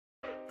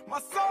My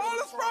soul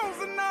is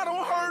frozen, I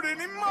don't hurt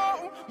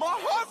anymore. My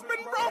heart's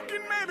been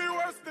broken, maybe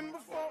worse than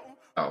before.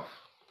 Oh,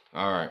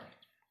 all right.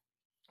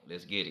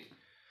 Let's get it.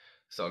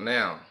 So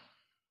now,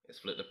 let's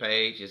flip the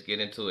page. Let's get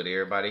into it.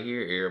 Everybody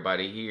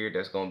here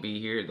that's going to be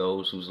here.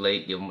 Those who's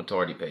late, give them a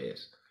tardy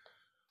pass.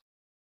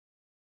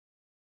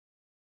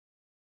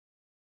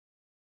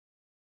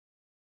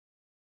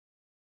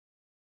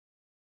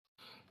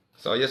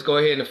 So let's go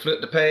ahead and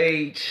flip the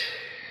page.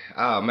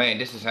 Oh, man,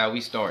 this is how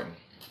we starting.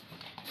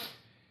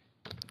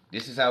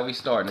 This is how we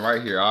starting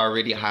right here. I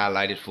already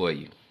highlighted for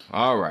you.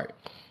 All right.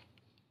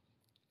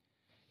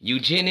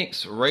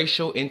 Eugenics,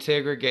 racial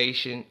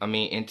integrity.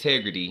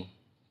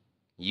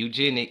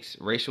 Eugenics,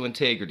 racial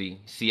integrity,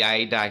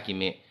 C.I.A.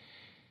 document,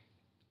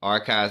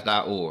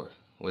 archives.org.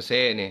 What's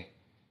happening?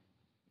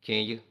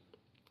 Can you?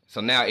 So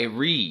now it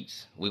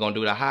reads, we're going to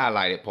do the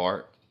highlighted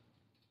part,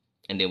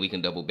 and then we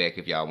can double back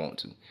if y'all want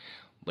to.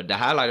 But the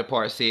highlighted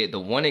part said the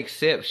one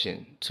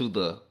exception to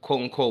the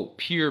quote-unquote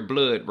pure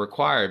blood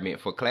requirement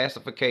for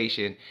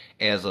classification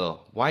as a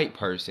white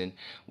person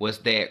was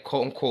that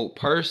quote-unquote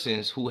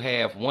persons who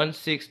have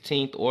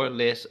 1/16 or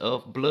less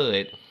of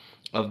blood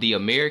of the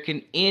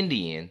American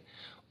Indian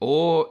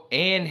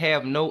and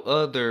have no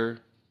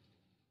other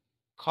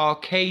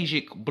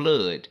Caucasian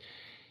blood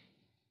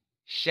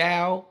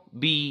shall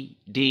be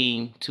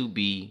deemed to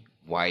be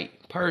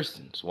white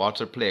persons.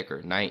 Walter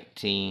Plecker,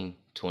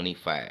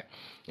 1925.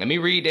 Let me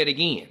read that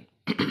again,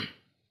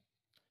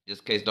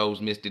 just in case those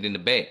missed it in the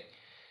back,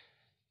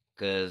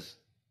 because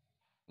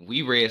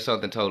we read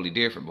something totally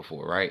different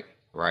before, right?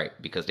 Right,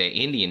 because that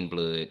Indian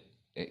blood,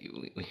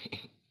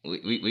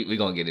 we're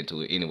going to get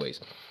into it anyways.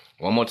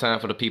 One more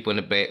time for the people in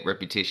the back.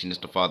 Repetition is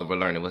the father of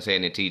learning. What's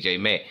happening, TJ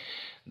Matt?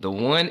 The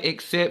one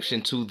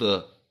exception to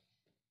the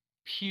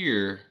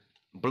pure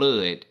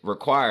blood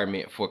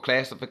requirement for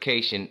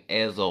classification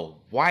as a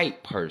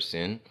white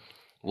person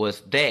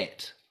was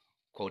that,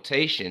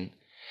 quotation,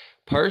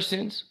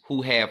 persons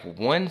who have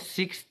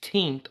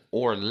 1/16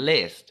 or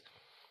less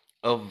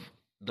of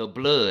the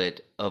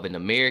blood of an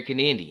American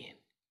Indian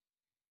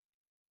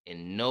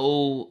and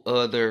no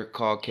other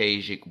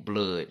Caucasian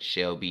blood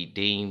shall be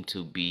deemed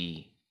to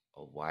be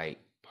a white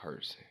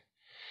person.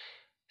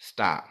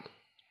 Stop.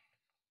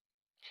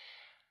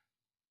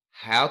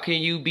 How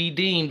can you be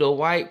deemed a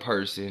white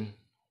person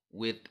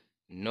with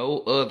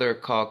no other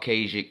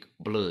Caucasian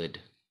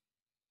blood?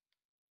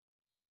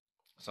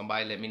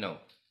 Somebody let me know.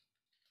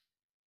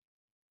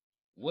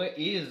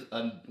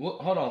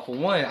 Hold on, for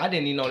one, I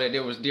didn't even know that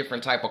there was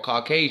different type of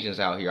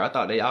Caucasians out here. I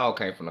thought they all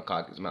came from the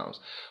Caucasus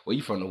Mountains. Well,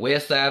 you from the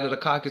west side of the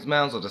Caucasus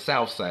Mountains or the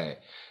south side?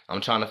 I'm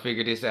trying to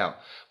figure this out.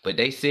 But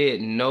they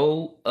said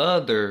no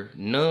other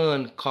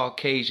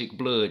non-Caucasian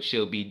blood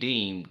shall be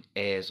deemed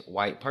as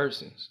white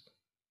persons.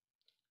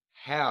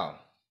 How?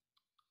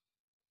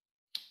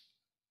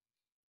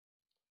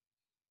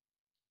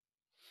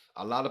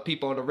 A lot of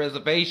people on the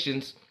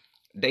reservations,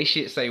 they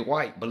shit say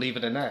white, believe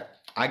it or not.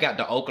 I got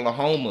the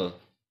Oklahoma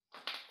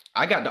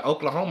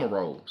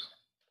rolls.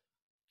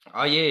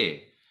 Oh yeah.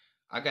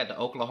 I got the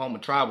Oklahoma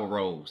tribal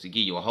rolls to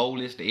give you a whole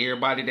list of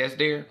everybody that's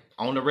there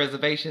on the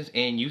reservations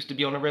and used to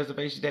be on the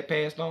reservations that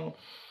passed on.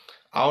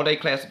 All they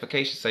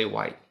classifications say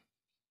white.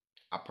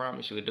 I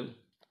promise you it do.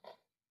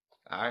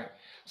 Alright.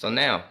 So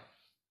now,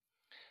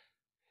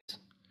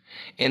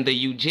 and the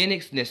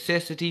eugenics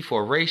necessity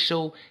for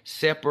racial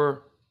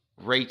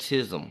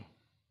separatism.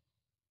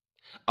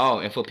 Oh,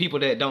 and for people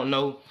that don't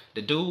know,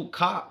 the dude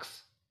Cox,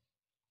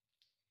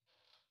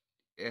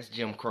 that's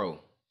Jim Crow.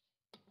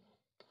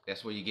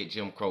 That's where you get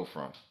Jim Crow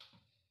from.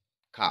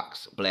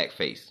 Cox,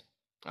 blackface.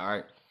 All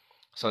right.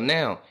 So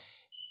now,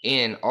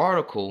 an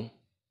article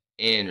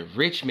in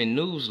Richmond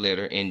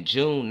Newsletter in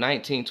June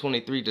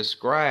 1923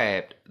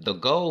 described the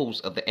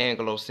goals of the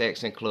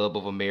Anglo-Saxon Club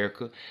of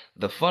America.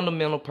 The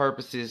fundamental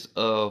purposes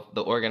of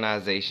the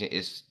organization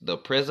is the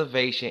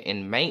preservation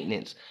and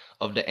maintenance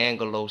of the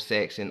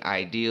Anglo-Saxon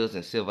ideals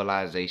and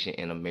civilization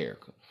in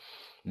America.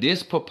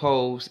 This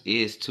proposal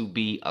is to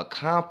be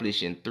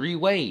accomplished in three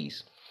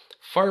ways.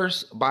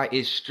 First, by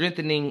its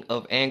strengthening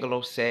of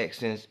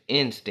Anglo-Saxons'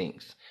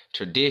 instincts,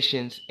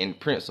 traditions, and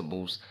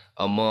principles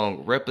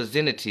among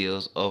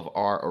representatives of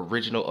our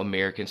original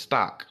American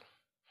stock.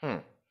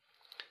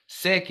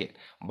 Second,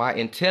 by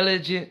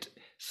intelligent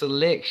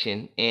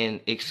selection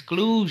and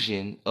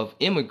exclusion of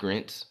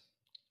immigrants.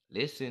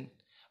 Listen,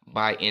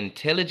 by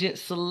intelligent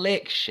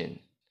selection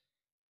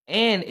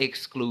and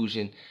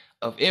exclusion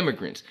of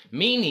immigrants.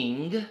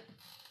 Meaning,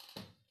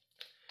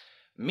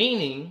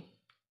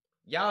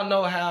 y'all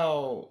know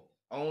how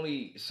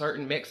only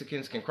certain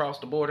Mexicans can cross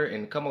the border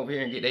and come over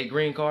here and get their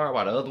green card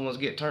while the other ones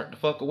get turned the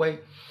fuck away?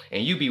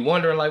 And you be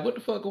wondering, like, what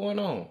the fuck going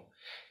on?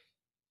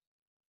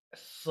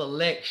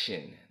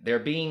 Selection. They're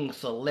being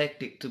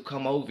selected to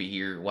come over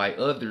here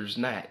while others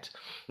not.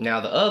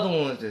 Now, the other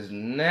ones is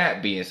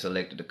not being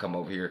selected to come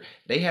over here.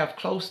 They have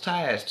close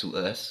ties to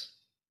us.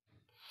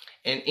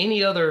 And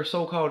any other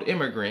so-called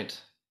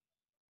immigrant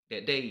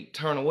that they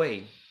turn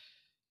away,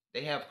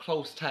 they have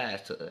close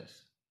ties to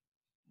us.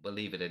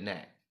 Believe it or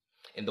not.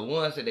 And the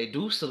ones that they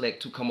do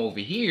select to come over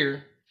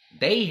here,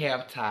 they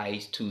have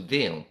ties to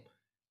them.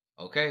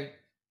 Okay?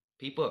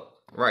 People,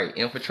 right,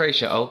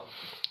 infiltration, oh.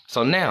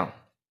 So now,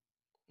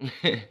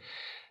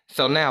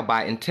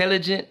 by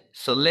intelligent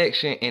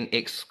selection and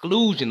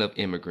exclusion of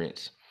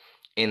immigrants.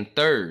 And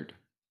third,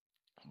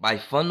 by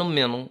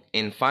fundamental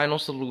and final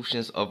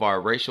solutions of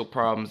our racial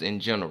problems in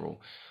general,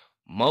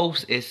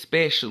 most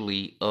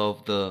especially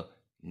of the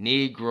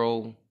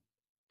Negro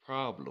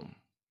problem.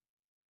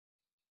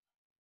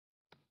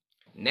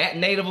 Not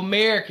Native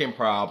American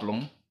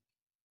problem.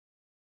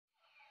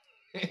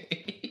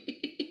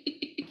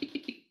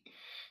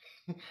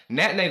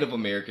 Not Native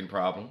American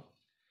problem.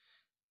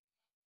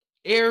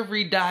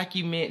 Every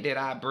document that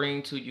I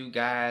bring to you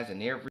guys,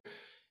 and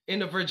in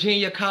the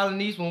Virginia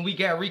colonies when we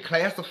got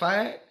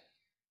reclassified,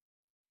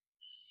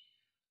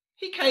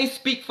 he can't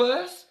speak for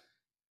us.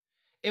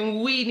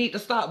 And we need to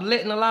stop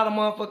letting a lot of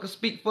motherfuckers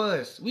speak for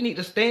us. We need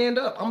to stand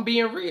up. I'm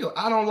being real.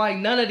 I don't like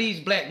none of these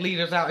black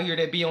leaders out here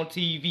that be on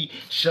TV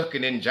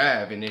shucking and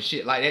jiving and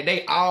shit like that.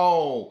 They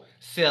all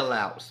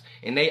sellouts.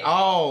 And they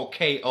all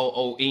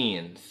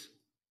KOONs.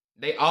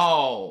 They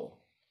all.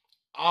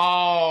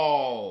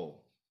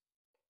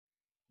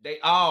 They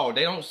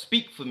don't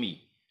speak for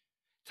me.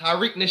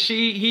 Tariq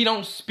Nasheed, he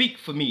don't speak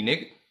for me,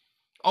 nigga.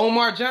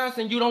 Omar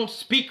Johnson, you don't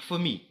speak for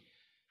me.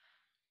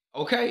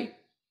 Okay?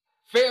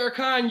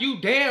 Farrakhan, you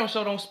damn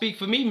sure don't speak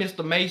for me,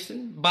 Mr.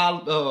 Mason.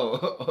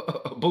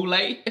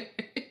 Boulay.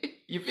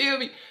 You feel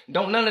me?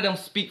 Don't none of them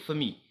speak for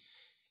me.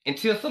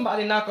 Until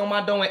somebody knock on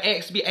my door and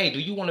ask me, hey, do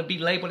you want to be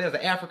labeled as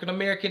an African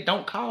American?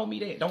 Don't call me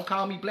that. Don't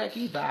call me black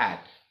either. I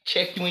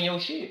check you in your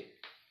shit.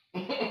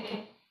 For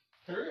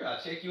real, I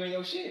check you in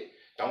your shit.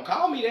 Don't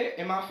call me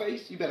that in my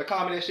face. You better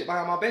call me that shit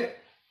behind my back.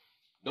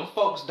 Them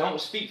folks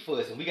don't speak for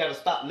us, and we gotta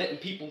stop letting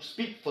people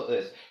speak for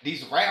us.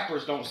 These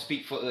rappers don't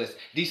speak for us.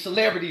 These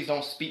celebrities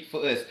don't speak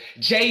for us.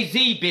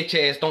 Jay-Z bitch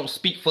ass don't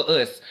speak for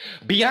us.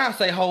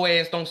 Beyonce hoe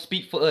ass don't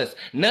speak for us.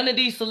 None of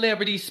these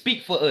celebrities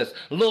speak for us.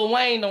 Lil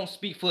Wayne don't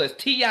speak for us.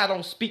 C.I.A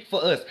don't speak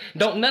for us.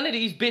 Don't none of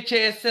these bitch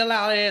ass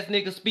sellout ass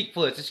niggas speak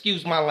for us.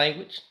 Excuse my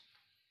language.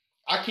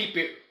 I keep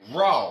it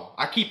raw.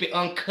 I keep it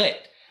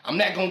uncut. I'm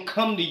not gonna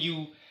come to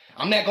you.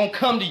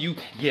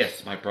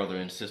 Yes, my brother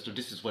and sister,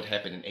 this is what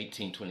happened in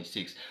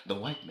 1826. The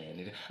white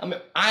man.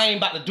 I ain't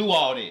about to do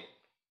all that.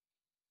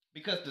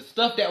 Because the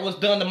stuff that was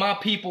done to my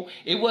people,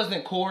 it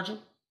wasn't cordial.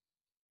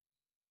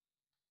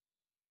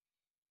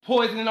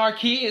 Poisoning our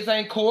kids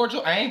ain't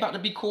cordial. I ain't about to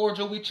be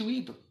cordial with you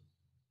either.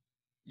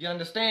 You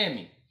understand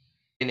me?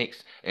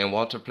 And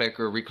Walter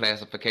Plecker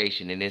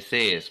reclassification. And it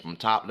says from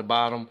top to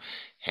bottom,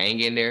 hang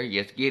in there,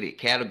 yes, get it.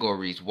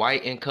 Categories,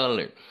 white and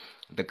colored.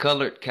 The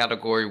colored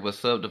category was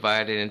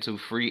subdivided into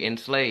free and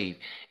slave.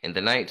 In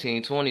the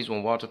 1920s,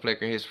 when Walter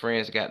Plecker and his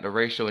friends got the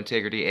Racial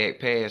Integrity Act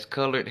passed,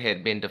 colored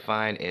had been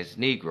defined as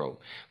Negro,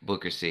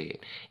 Booker said.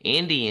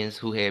 Indians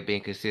who had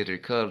been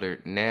considered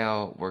colored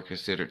now were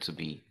considered to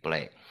be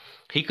black.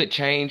 He could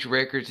change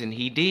records, and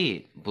he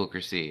did,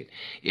 Booker said.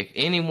 If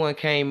anyone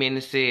came in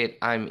and said,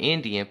 I'm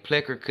Indian,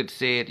 Plecker could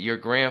said, your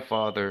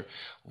grandfather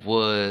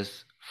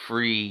was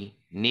free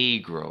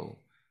Negro,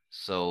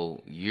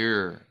 so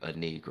you're a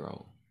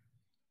Negro.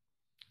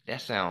 That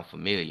sounds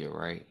familiar,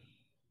 right?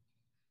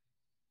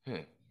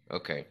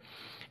 Okay.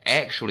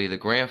 Actually, the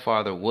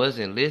grandfather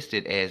wasn't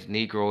listed as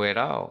Negro at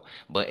all,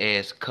 but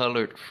as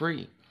colored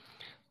free.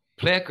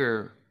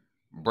 Plecker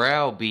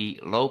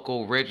browbeat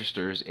local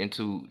registers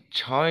into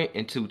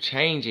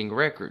changing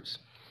records.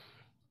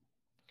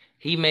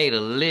 He made a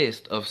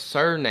list of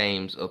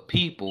surnames of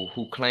people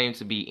who claimed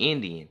to be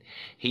Indian.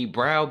 He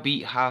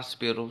browbeat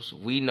hospitals.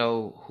 We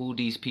know who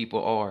these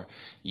people are.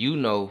 You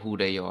know who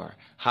they are.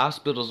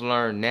 Hospitals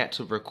learned not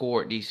to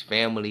record these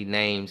family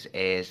names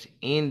as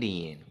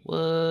Indian.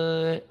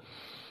 What?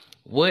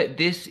 What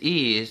this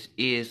is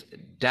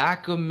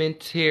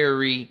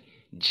documentary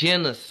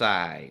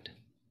genocide.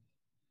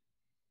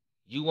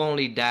 You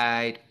only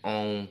died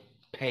on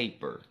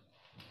paper.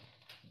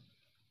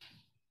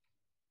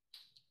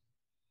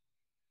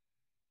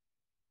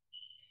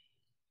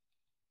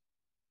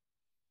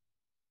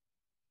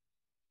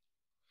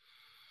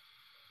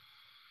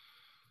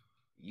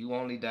 You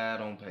only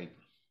died on paper.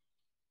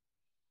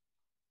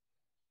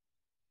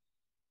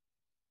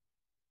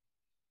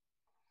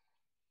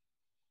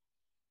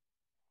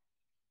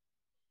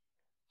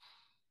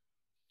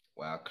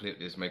 Well, I'll clip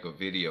this, make a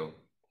video.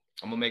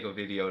 I'm gonna make a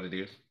video to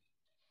this.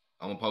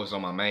 I'm gonna post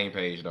on my main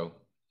page though.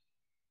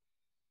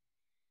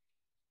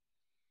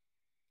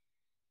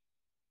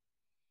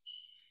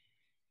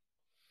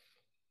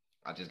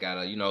 I just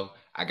gotta,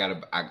 I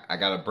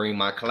gotta bring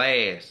my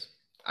class.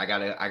 I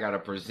gotta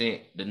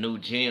present the new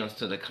gems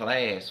to the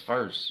class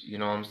first. You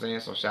know what I'm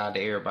saying? So shout out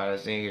to everybody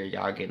that's in here.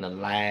 Y'all getting a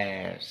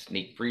live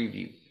sneak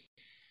preview.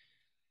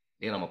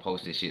 Then I'm gonna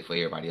post this shit for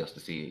everybody else to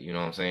see it. You know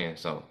what I'm saying?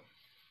 So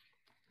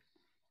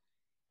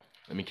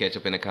let me catch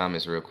up in the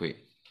comments real quick.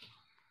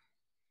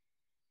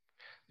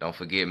 Don't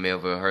forget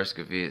Melville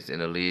Herskovitz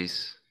and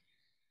Elise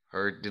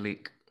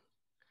Herdelik.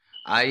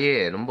 Ah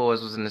yeah, them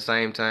boys was in the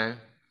same time.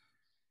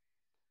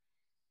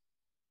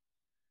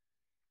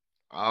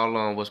 All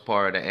on was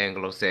part of the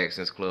Anglo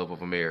Saxons Club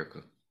of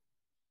America.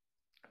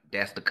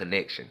 That's the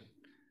connection.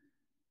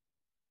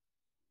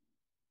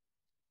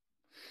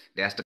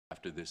 That's the.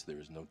 After this, there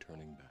is no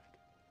turning back.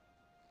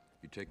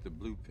 You take the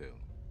blue pill,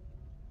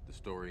 the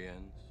story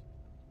ends.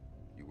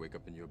 You wake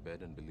up in your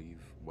bed and believe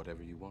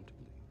whatever you want to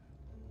believe.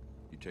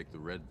 You take the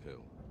red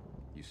pill,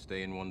 you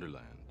stay in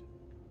Wonderland,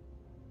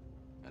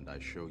 and I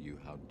show you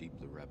how deep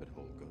the rabbit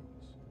hole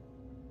goes.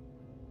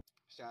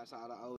 Shouts out to